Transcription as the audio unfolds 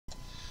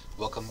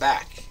Welcome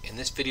back. In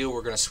this video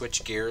we're going to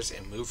switch gears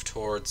and move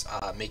towards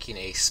making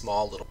a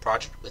small little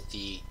project with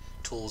the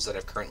tools that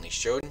I've currently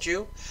shown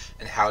you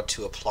and how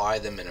to apply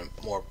them in a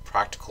more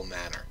practical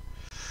manner.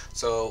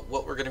 So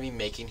what we're going to be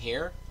making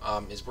here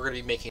is we're going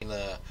to be making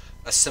a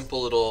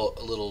simple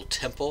little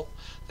temple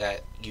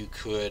that you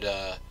could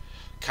as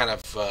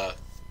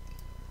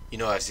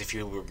if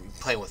you were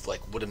playing with like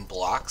wooden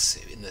blocks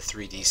in the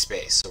 3D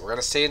space. So we're going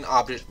to stay in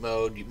object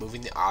mode, moving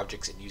the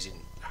objects and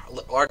using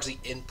largely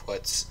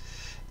inputs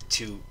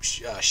to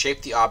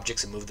shape the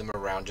objects and move them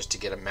around just to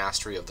get a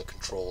mastery of the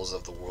controls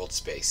of the world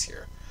space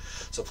here.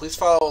 So please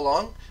follow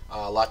along,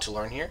 a lot to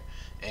learn here,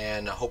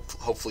 and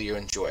hopefully you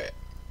enjoy it.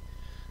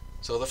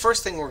 So the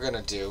first thing we're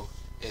going to do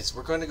is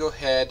we're going to go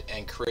ahead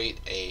and create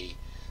a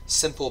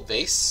simple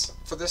base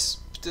for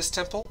this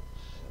temple.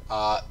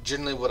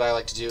 Generally what I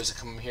like to do is I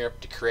come here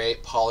to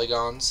create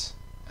polygons,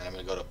 and I'm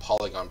going to go to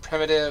polygon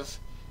primitive,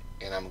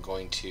 and I'm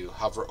going to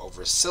hover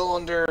over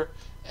cylinder,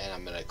 and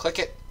I'm going to click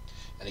it.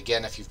 And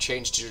again, if you've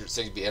changed your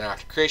thing to be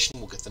interactive creation,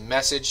 we'll get the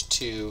message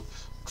to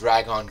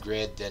drag on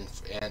grid, and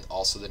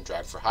also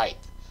drag for height.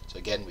 So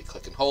again, we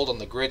click and hold on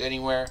the grid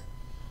anywhere.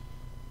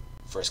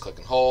 First click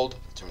and hold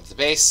determines the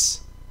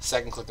base.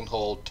 Second click and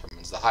hold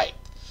determines the height.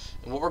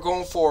 And what we're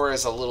going for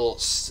is a little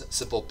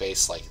simple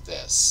base like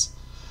this.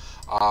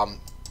 And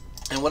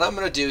what I'm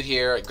going to do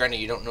here, granted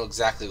you don't know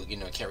exactly,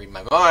 I can't read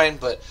my mind,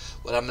 but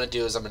what I'm going to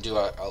do is I'm going to do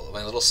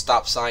my little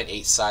stop sign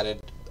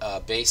 8-sided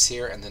base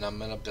here, and then I'm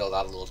going to build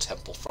out a little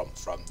temple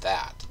from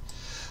that.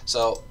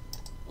 So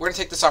we're going to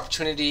take this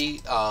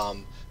opportunity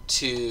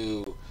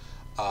to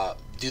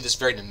do this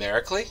very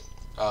numerically.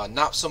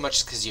 Not so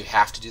much because you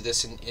have to do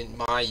this in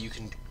Maya. You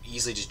can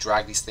easily just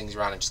drag these things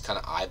around and just kind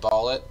of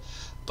eyeball it.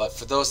 But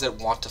for those that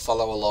want to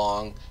follow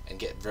along and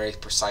get very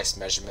precise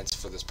measurements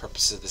for the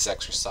purposes of this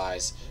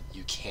exercise,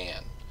 you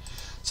can.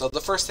 So the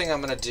first thing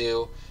I'm going to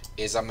do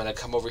is I'm going to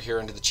come over here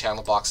into the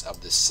channel box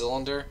of this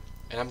cylinder,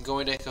 and I'm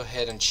going to go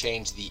ahead and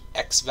change the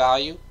X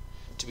value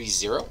to be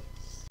 0.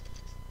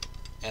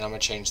 And I'm going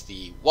to change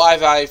the Y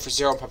value for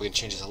 0. I'm probably going to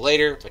change this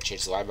later, but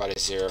change the Y value to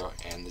 0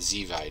 and the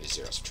Z value to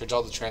 0. So change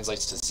all the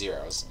translates to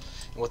zeros.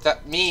 And what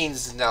that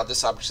means is now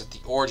this object is at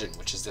the origin,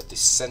 which is at the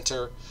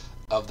center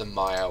of the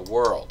Maya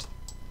world.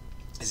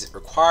 Is it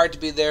required to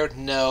be there?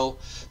 No,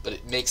 but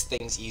it makes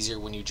things easier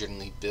when you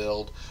generally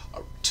build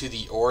to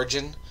the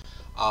origin,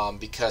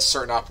 because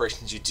certain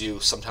operations you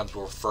do sometimes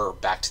will refer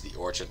back to the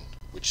origin,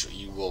 which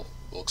you will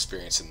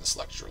experience in this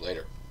lecture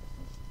later.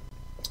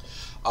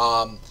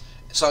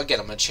 So again,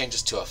 I'm going to change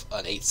this to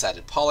an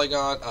 8-sided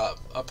polygon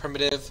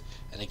primitive,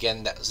 and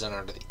again that was done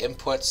under the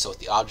input. So with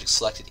the object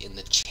selected in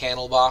the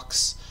channel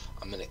box,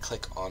 I'm going to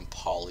click on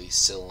poly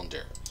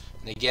cylinder.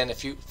 And again,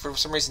 if you for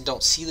some reason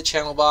don't see the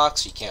channel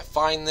box, you can't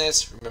find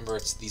this, remember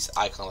it's these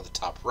icon at the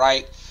top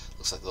right,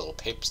 looks like a little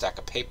stack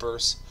of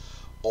papers,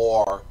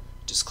 or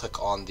just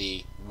click on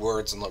the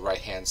words on the right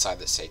hand side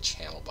that say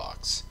channel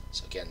box.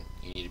 So again,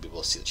 you need to be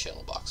able to see the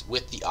channel box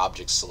with the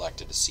object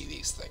selected to see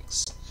these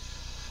things.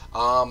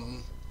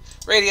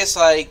 Radius,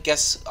 I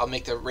guess I'll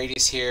make the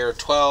radius here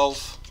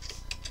 12,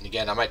 and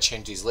again I might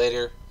change these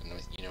later, and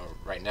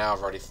right now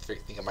I've already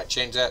think I might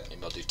change that.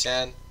 Maybe I'll do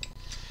 10.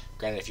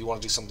 Granted, if you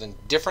want to do something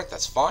different,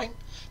 that's fine,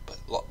 but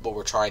what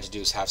we're trying to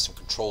do is have some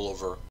control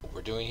over what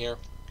we're doing here.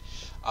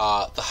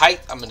 The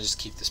height, I'm going to just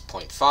keep this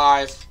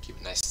 0.5, keep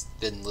a nice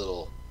thin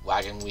little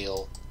wagon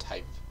wheel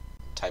type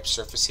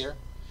surface here.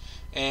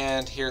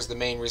 And here's the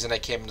main reason I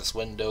came in this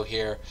window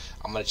here.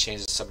 I'm going to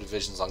change the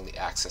subdivisions along the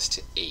axis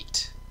to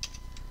 8.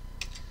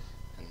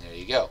 And there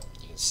you go.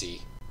 You can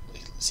see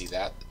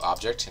that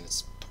object, and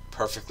it's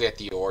perfectly at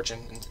the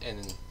origin,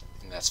 and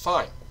that's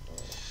fine.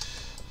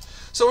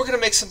 So we're going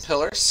to make some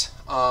pillars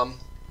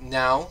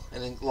now,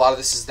 and then a lot of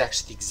this is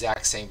actually the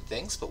exact same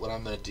things, but what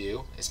I'm going to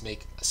do is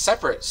make a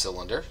separate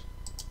cylinder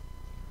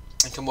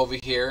and come over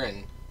here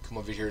to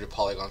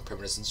polygon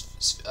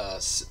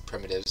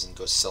primitives and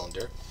go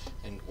cylinder,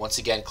 and once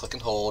again click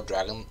and hold,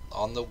 drag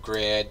on the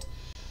grid,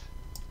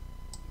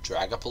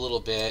 drag up a little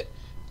bit,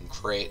 and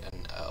create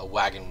a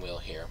wagon wheel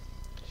here.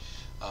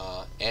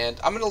 And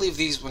I'm going to leave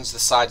these ones to the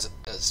sides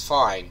as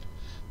fine,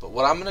 but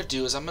what I'm going to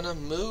do is I'm going to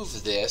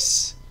move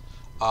this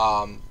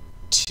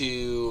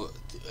to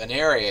an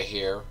area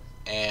here,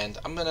 and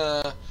I'm going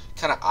to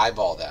kind of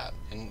eyeball that.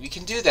 And we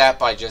can do that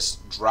by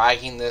just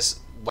dragging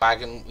this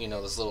wagon,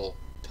 this little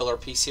pillar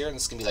piece here, and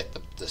this is going to be like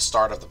the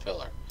start of the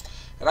pillar.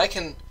 And I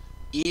can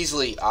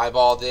easily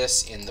eyeball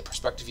this in the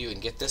perspective view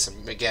and get this.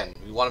 And again,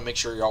 we want to make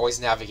sure you're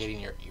always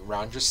navigating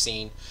around your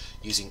scene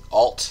using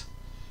Alt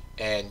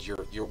and your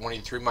one of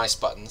your 3 mice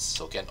buttons.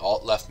 So again,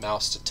 Alt left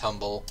mouse to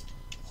tumble,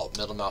 Alt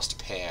middle mouse to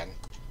pan,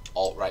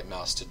 Alt right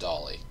mouse to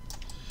dolly.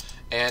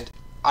 And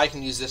I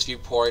can use this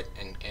viewport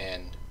and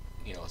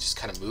just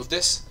kind of move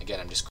this. Again,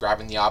 I'm just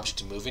grabbing the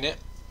object and moving it.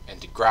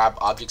 And to grab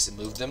objects and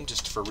move them,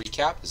 just for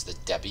recap, is the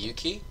W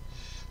key.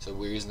 So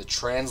we're using the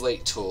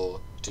translate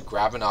tool to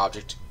grab an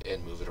object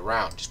and move it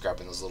around, just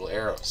grabbing those little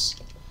arrows.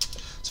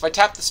 So if I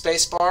tap the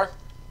space bar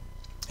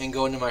and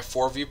go into my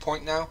 4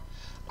 viewpoint now,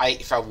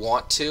 if I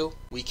want to,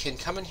 we can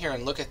come in here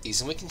and look at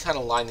these, and we can kind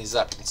of line these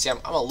up. You can see I'm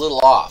a little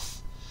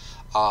off.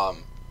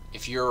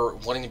 If you're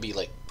wanting to be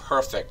like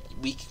perfect,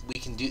 we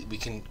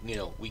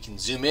can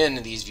zoom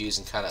in these views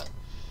and kind of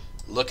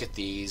look at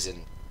these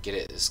and get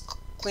it as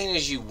clean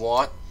as you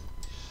want.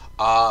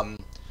 I'm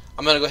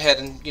going to go ahead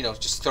and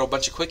just throw a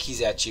bunch of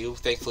quickies at you.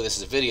 Thankfully this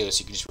is a video,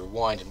 so you can just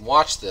rewind and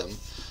watch them.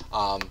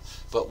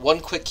 But one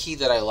quick key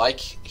that I like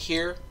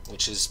here,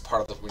 which is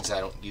part of the reason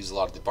I don't use a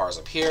lot of the bars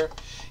up here,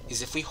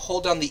 is if we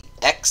hold down the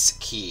X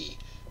key,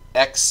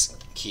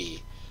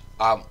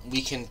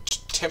 we can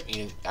I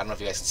don't know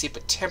if you guys can see it,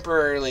 but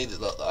temporarily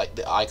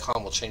the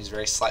icon will change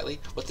very slightly.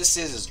 What this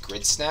is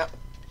grid snap.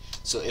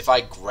 So if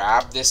I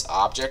grab this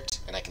object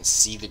and I can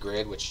see the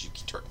grid, which you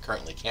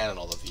currently can in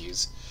all the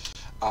views,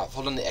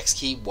 hold on the X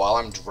key while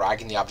I'm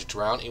dragging the object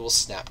around, it will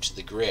snap to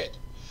the grid.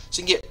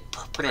 So you can get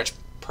pretty much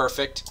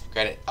perfect,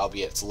 granted,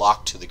 albeit it's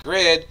locked to the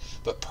grid,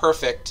 but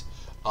perfect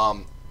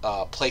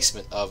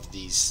placement of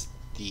these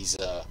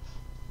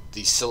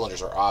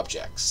cylinders or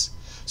objects.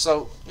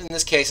 So in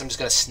this case, I'm just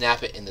going to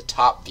snap it in the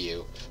top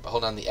view by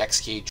holding on the X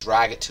key,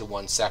 drag it to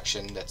one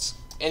section. That's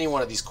any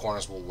one of these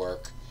corners will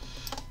work,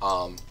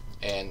 and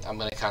I'm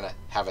going to kind of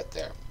have it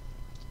there.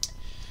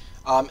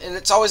 And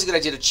it's always a good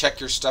idea to check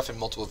your stuff in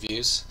multiple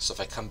views. So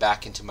if I come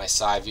back into my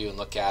side view and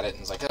look at it,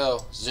 and it's like,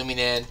 oh, zooming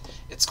in,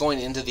 it's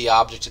going into the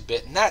object a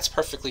bit, and that's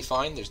perfectly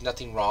fine. There's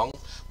nothing wrong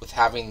with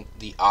having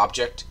the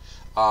object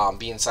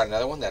be inside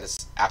another one. That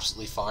is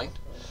absolutely fine.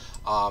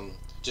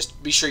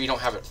 Just be sure you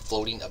don't have it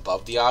floating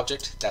above the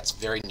object. That's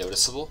very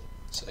noticeable.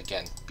 So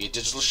again, be a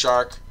digital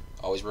shark.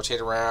 Always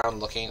rotate around,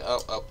 looking.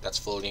 Oh, that's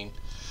floating.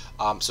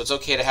 So it's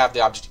okay to have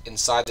the object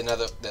inside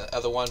the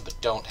other one, but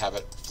don't have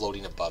it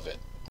floating above it.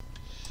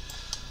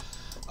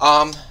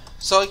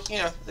 So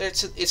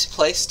it's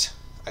placed.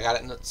 I got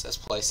it in its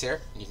place here.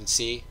 And you can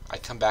see I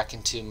come back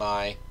into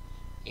my,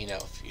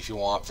 if you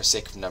want, for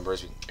sake of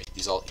numbers, we can make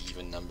these all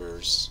even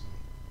numbers,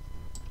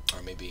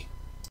 or maybe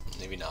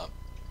not.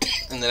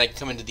 And then I can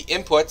come into the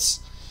inputs,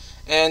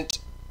 and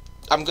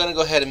I'm going to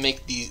go ahead and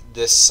make these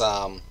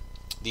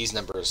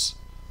numbers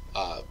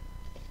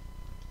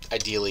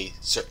ideally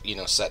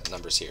set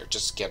numbers here,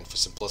 just again for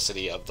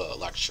simplicity of the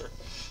lecture.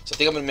 So I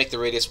think I'm going to make the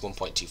radius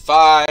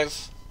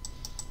 1.25.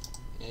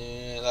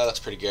 And that looks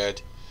pretty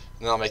good.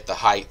 And then I'll make the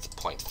height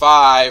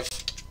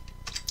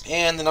 0.5.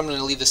 And then I'm going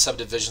to leave the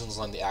subdivisions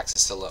on the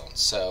axis alone.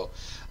 So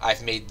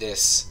I've made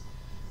this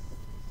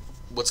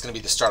what's going to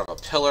be the start of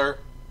a pillar,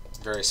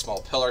 very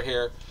small pillar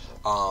here.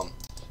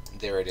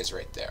 There it is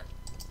right there.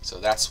 So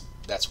that's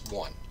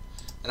one.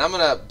 And I'm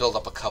going to build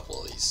up a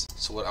couple of these.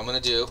 So what I'm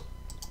going to do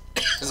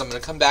is I'm going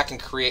to come back and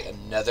create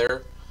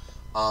another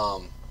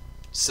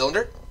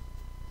cylinder,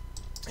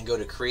 and go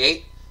to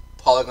create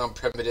polygon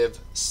primitive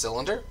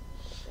cylinder.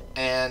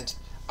 And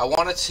I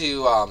wanted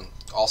to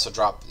also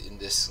drop in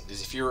this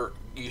is if you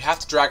have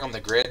to drag on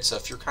the grid. So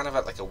if you're kind of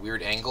at like a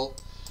weird angle,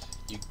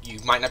 you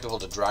might not be able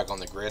to drag on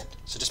the grid.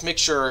 So just make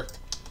sure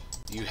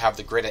you have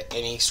the grid at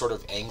any sort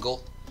of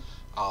angle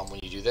when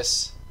you do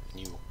this,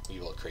 and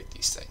you will create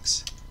these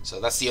things. So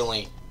that's the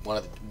only one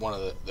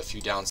of the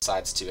few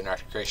downsides to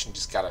interactive creation.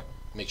 Just gotta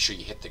make sure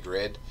you hit the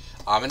grid.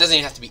 It doesn't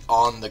even have to be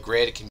on the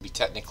grid. It can be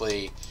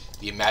technically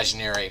the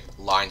imaginary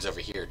lines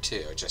over here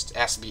too. It just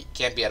has to be,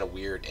 can't be at a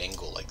weird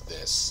angle like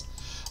this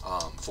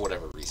for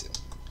whatever reason.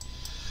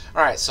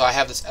 Alright, so I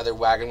have this other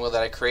wagon wheel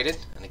that I created,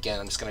 and again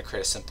I'm just going to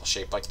create a simple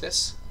shape like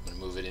this. I'm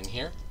going to move it in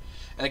here,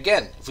 and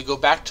again if we go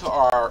back to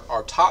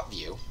our top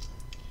view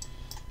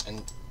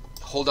and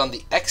hold on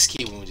the X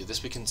key when we do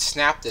this, we can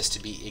snap this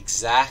to be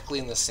exactly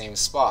in the same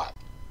spot.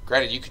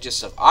 Granted, you could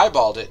just have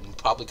eyeballed it and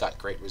probably got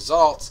great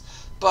results,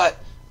 but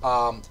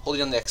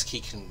holding on the X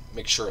key can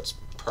make sure it's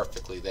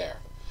perfectly there.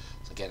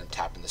 Again, I'm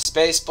tapping the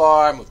space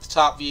bar, move the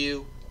top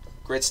view,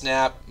 grid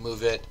snap,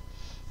 move it,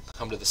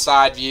 come to the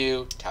side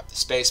view, tap the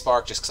space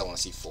bar just because I want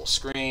to see full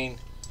screen.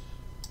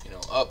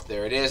 Up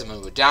there it is. I'm going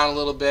to move it down a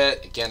little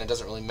bit. Again, it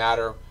doesn't really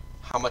matter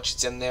how much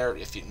it's in there.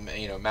 If it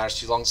matters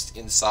too long as it's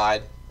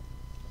inside.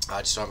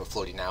 I just don't have it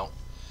floating out.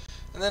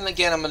 And then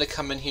again, I'm going to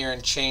come in here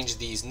and change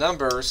these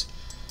numbers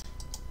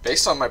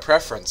based on my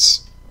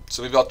preference.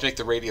 So maybe I'll make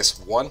the radius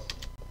 1,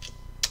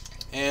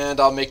 and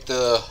I'll make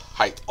the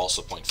height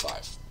also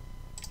 0.5.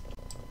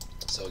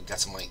 So we got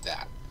something like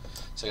that.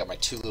 So I got my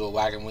two little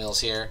wagon wheels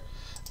here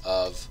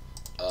of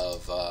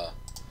the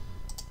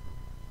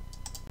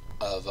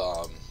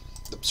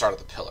start of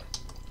the pillar.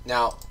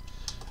 Now,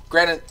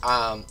 granted,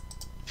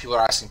 people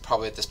are asking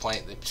probably at this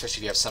point, especially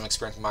if you have some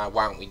experience in Maya,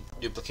 why aren't we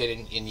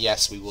duplicating? And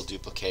yes, we will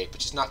duplicate, but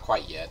just not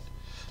quite yet.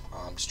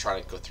 Just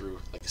trying to go through,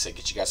 like I said,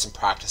 get you guys some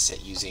practice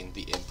at using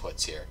the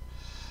inputs here.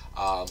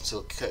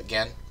 So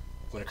again,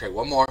 I'm going to create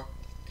one more,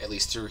 at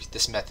least through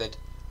this method.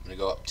 I'm going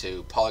to go up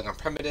to polygon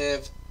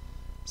primitive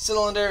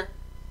cylinder,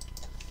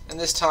 and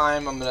this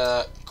time I'm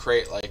gonna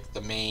create like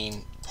the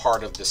main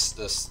part of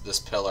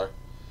this pillar,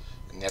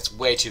 and that's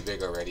way too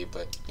big already,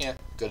 but yeah,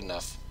 good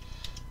enough.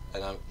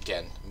 And I'm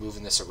again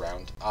moving this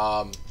around.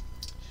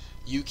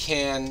 You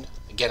can,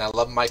 again, I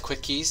love my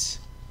quick keys.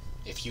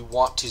 If you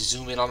want to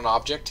zoom in on an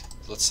object,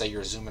 let's say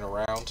you're zooming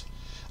around,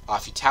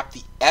 if you tap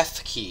the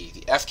F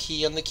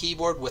key on the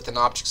keyboard with an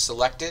object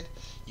selected,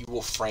 you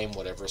will frame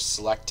whatever is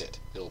selected.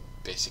 It'll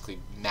basically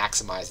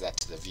maximize that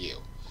to the view.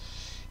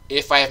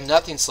 If I have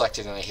nothing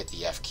selected and I hit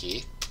the F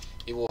key,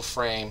 it will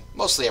frame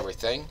mostly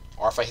everything.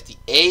 Or if I hit the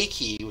A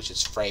key, which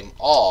is frame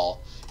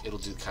all, it'll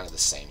do kind of the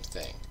same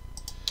thing.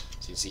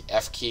 So you can see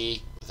F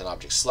key with an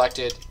object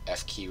selected,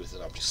 F key with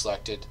an object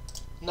selected,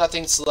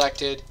 nothing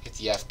selected, hit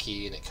the F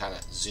key, and it kind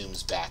of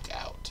zooms back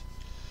out.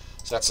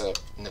 So that's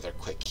another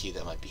quick key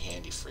that might be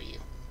handy for you.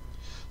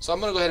 So I'm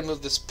going to go ahead and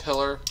move this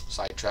pillar,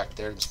 sidetrack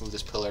there, just move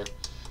this pillar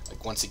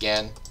like once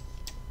again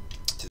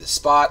to the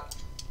spot.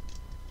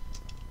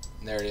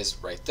 And there it is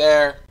right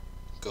there.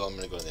 I'm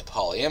going to go to the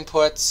poly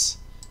inputs,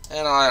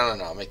 and I don't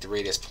know, I'll make the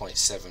radius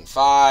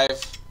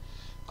 0.75.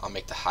 I'll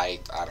make the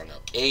height, I don't know,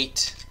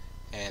 8.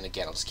 And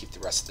again, I'll just keep the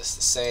rest of this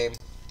the same.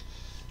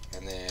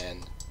 And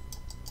then,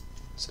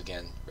 so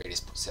again,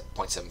 radius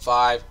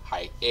 0.75,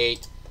 height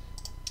 8.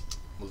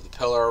 Move the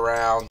pillar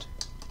around,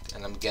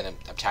 and I'm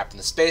tapping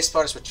the space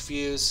bar to switch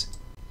views.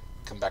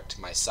 Come back to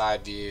my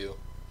side view,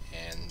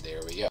 and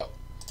there we go.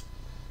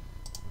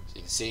 So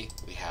you can see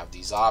we have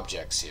these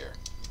objects here,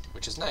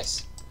 which is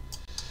nice.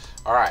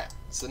 Alright,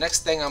 so the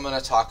next thing I'm going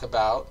to talk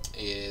about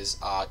is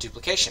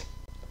duplication.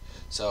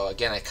 So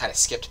again, I kind of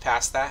skipped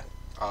past that.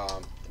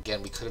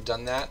 Again, we could have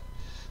done that,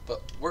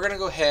 but we're going to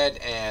go ahead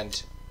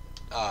and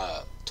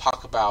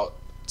talk about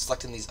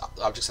selecting these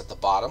objects at the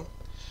bottom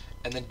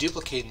and then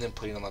duplicating them,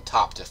 putting them on the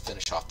top to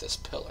finish off this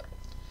pillar.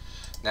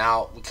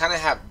 Now, we kind of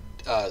have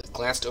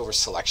glanced over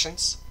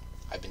selections.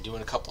 I've been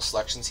doing a couple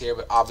selections here,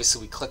 but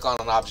obviously we click on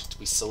an object,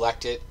 we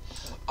select it.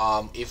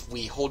 If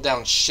we hold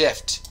down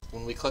Shift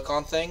when we click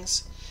on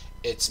things,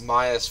 it's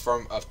Maya's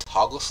form of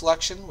toggle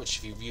selection, which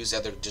if you've used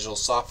other digital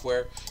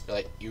software,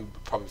 you're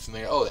probably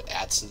familiar. Oh, it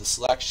adds to the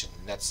selection.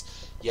 And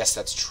yes,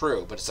 that's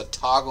true, but it's a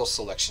toggle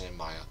selection in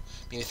Maya.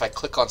 Meaning if I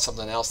click on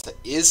something else that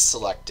is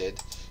selected,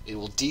 it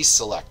will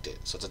deselect it.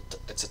 So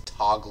it's a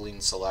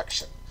toggling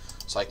selection.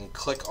 So I can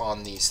click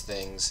on these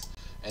things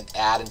and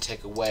add and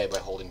take away by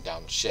holding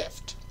down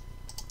Shift.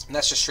 And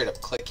that's just straight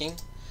up clicking.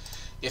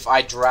 If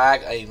I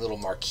drag a little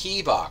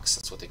marquee box,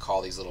 that's what they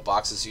call these little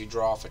boxes you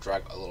draw. If I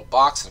drag a little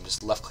box and I'm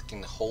just left clicking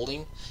and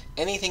holding,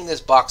 anything this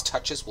box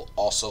touches will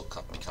also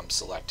become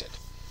selected.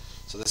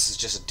 So this is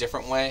just a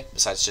different way.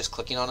 Besides just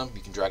clicking on them,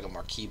 you can drag a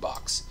marquee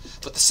box.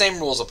 But the same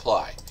rules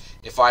apply.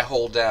 If I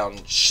hold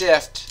down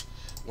Shift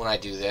when I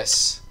do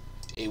this,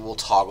 it will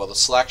toggle the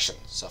selection.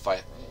 So if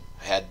I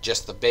had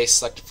just the base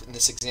selected in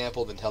this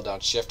example, then held down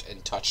Shift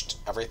and touched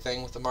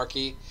everything with the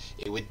marquee,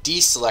 it would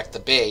deselect the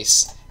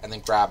base and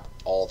then grab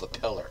all the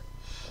pillar,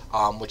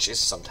 which is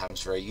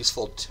sometimes very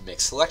useful to make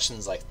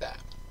selections like that.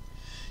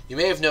 You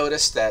may have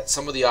noticed that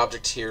some of the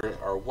objects here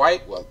are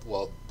white,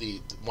 while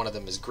one of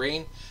them is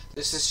green.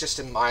 This is just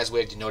in Maya's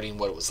way of denoting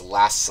what was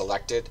last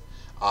selected,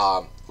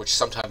 which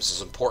sometimes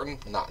is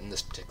important, not in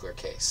this particular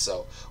case.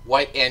 So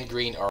white and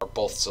green are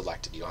both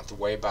selected. You don't have to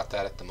worry about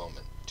that at the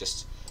moment.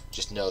 Just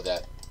know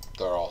that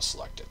they're all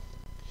selected.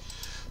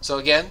 So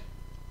again,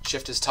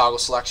 Shift is toggle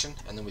selection,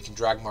 and then we can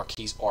drag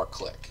marquees or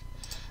click.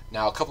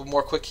 Now a couple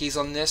more quick keys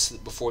on this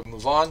before we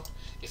move on.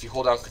 If you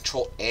hold down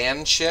Control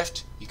and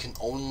Shift, you can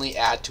only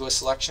add to a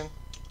selection.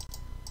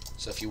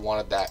 So if you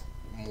wanted that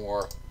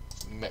more,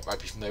 might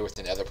be familiar with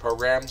in other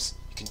programs,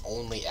 you can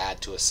only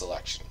add to a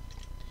selection.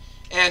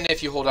 And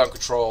if you hold down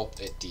Control,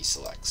 it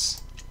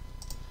deselects.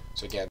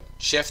 So again,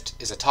 Shift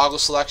is a toggle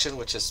selection,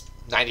 which is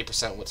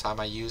 90% of the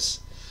time I use.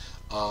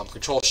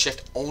 Control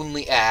Shift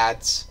only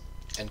adds,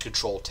 and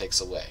Control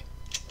takes away.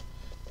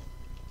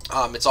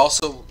 It's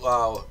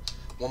also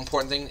one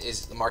important thing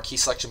is the marquee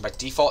selection by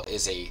default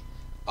is a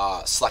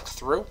select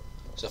through.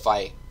 So if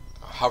I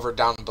hover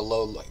down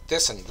below like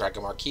this and drag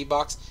a marquee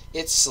box,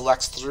 it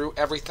selects through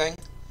everything.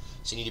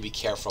 So you need to be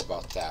careful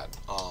about that,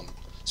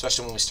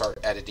 especially when we start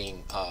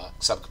editing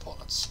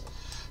subcomponents.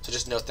 So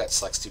just note that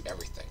selects through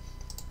everything.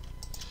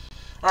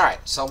 Alright,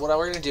 so what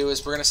we're going to do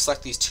is we're going to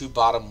select these two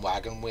bottom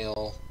wagon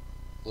wheel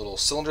little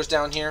cylinders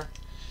down here,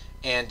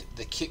 and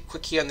the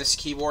quick key on this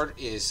keyboard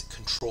is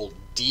Control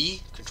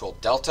D, Control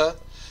Delta,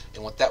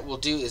 and what that will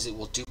do is it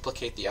will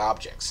duplicate the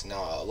objects.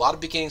 Now a lot of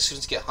beginning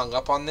students get hung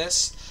up on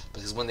this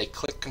because when they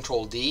click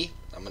Control D,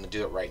 I'm going to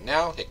do it right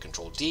now, hit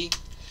Control D,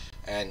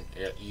 and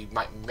you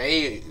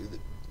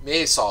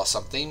may saw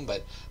something,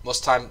 but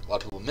most time a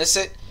lot of people miss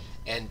it,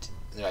 and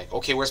they're like,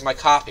 okay, where's my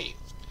copy?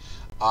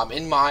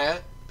 In Maya,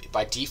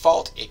 by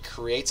default, it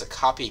creates a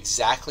copy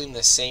exactly in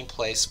the same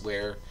place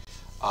where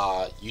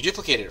you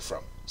duplicated it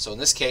from. So in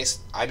this case,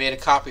 I made a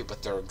copy,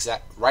 but they're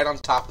right on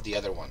top of the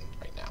other one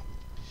right now.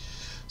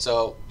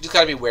 So you just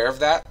got to be aware of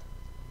that.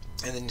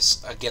 And then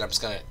again, I'm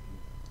just going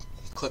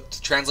to click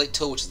the Translate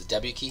tool, which is the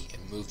W key,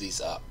 and move these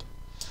up.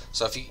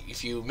 So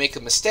if you make a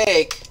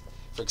mistake,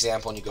 for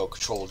example, and you go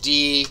Control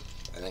D,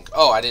 and then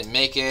oh, I didn't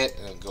make it,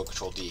 and then go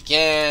Control D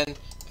again,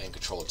 and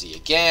Control D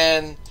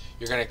again,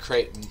 you're going to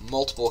create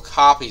multiple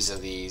copies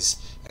of these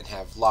and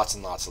have lots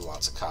and lots and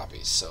lots of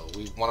copies. So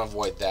we want to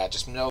avoid that.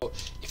 Just know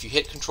if you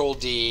hit Control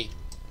D,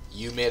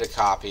 you made a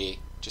copy.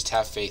 Just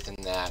have faith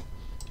in that,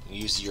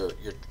 You use your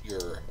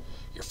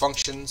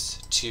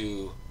functions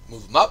to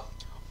move them up,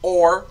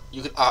 or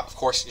you could of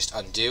course just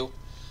undo.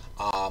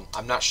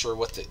 I'm not sure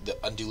what the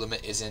undo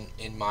limit is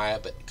in Maya,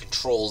 but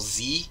Control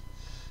Z,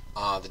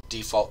 the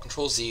default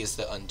Control Z is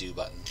the undo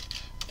button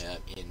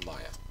in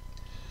Maya.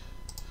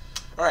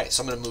 Alright,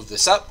 so I'm going to move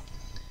this up,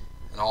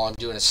 and all I'm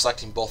doing is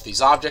selecting both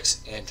these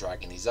objects and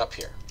dragging these up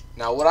here.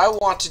 Now what I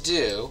want to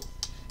do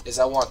is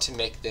I want to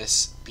make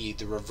this be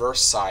the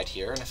reverse side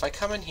here, and if I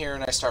come in here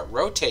and I start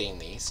rotating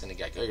these, and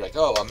you're like,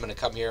 oh, I'm going to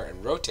come here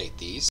and rotate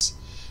these,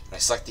 and I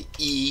select the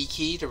E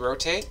key to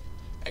rotate,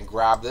 and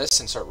grab this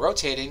and start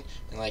rotating,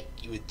 and like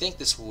you would think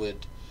this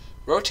would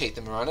rotate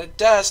them around. It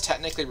does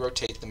technically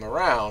rotate them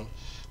around,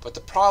 but the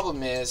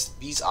problem is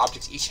these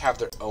objects each have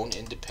their own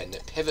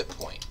independent pivot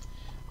point.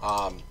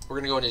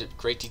 We're going to go into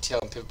great detail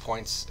on pivot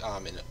points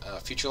in a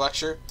future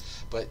lecture,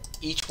 but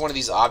each one of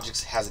these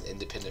objects has an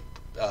independent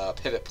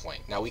pivot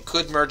point. Now we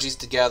could merge these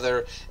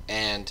together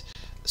and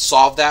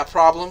solve that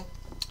problem,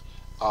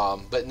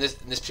 but in this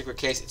particular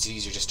case it's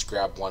easier just to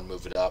grab one,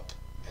 move it up,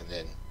 and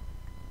then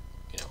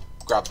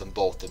grab them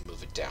both and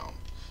move it down.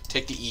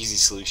 Take the easy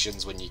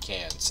solutions when you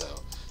can,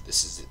 so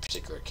this is the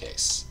particular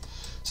case.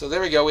 So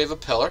there we go, we have a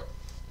pillar.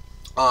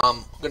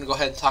 I'm going to go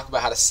ahead and talk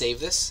about how to save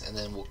this, and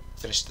then we'll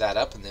finish that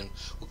up, and then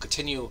we'll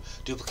continue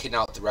duplicating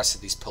out the rest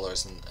of these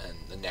pillars in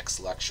the next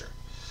lecture.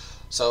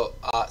 So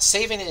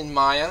saving in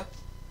Maya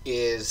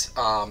is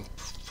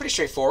pretty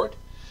straightforward.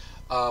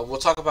 We'll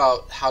talk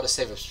about how to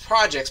save as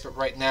projects, but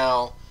right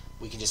now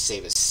we can just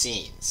save as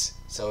scenes.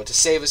 So to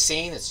save a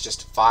scene, it's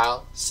just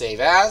File, Save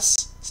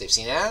As, Save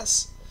Scene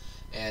As,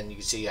 and you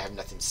can see I have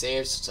nothing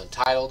saved, so it's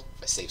untitled.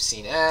 If I save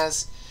Scene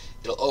As,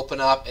 it'll open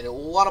up, and it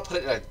will want to put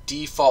it in a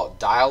default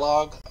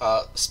dialog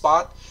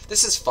spot.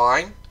 This is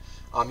fine.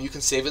 You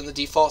can save it in the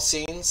default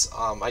scenes.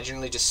 I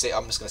generally just say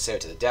I'm just going to save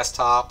it to the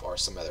desktop or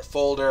some other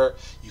folder.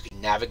 You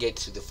can navigate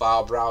through the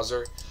file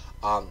browser.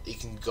 You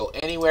can go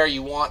anywhere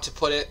you want to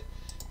put it.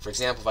 For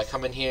example, if I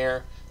come in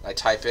here, I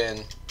type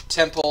in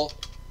temple,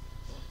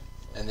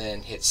 and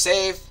then hit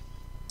save,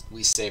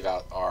 we save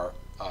out our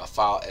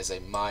file as a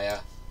Maya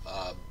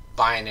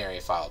binary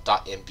file,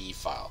 .mb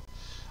file.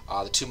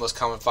 The two most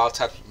common file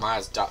types of Maya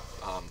is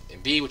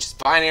 .mb, which is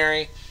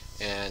binary,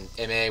 and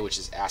MA, which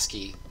is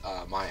ASCII,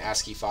 Maya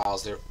ASCII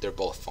files. They're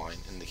both fine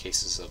in the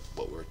cases of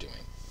what we're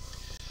doing.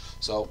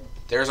 So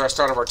there's our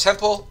start of our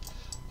temple.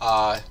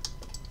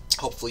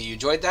 Hopefully you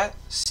enjoyed that.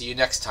 See you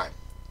next time.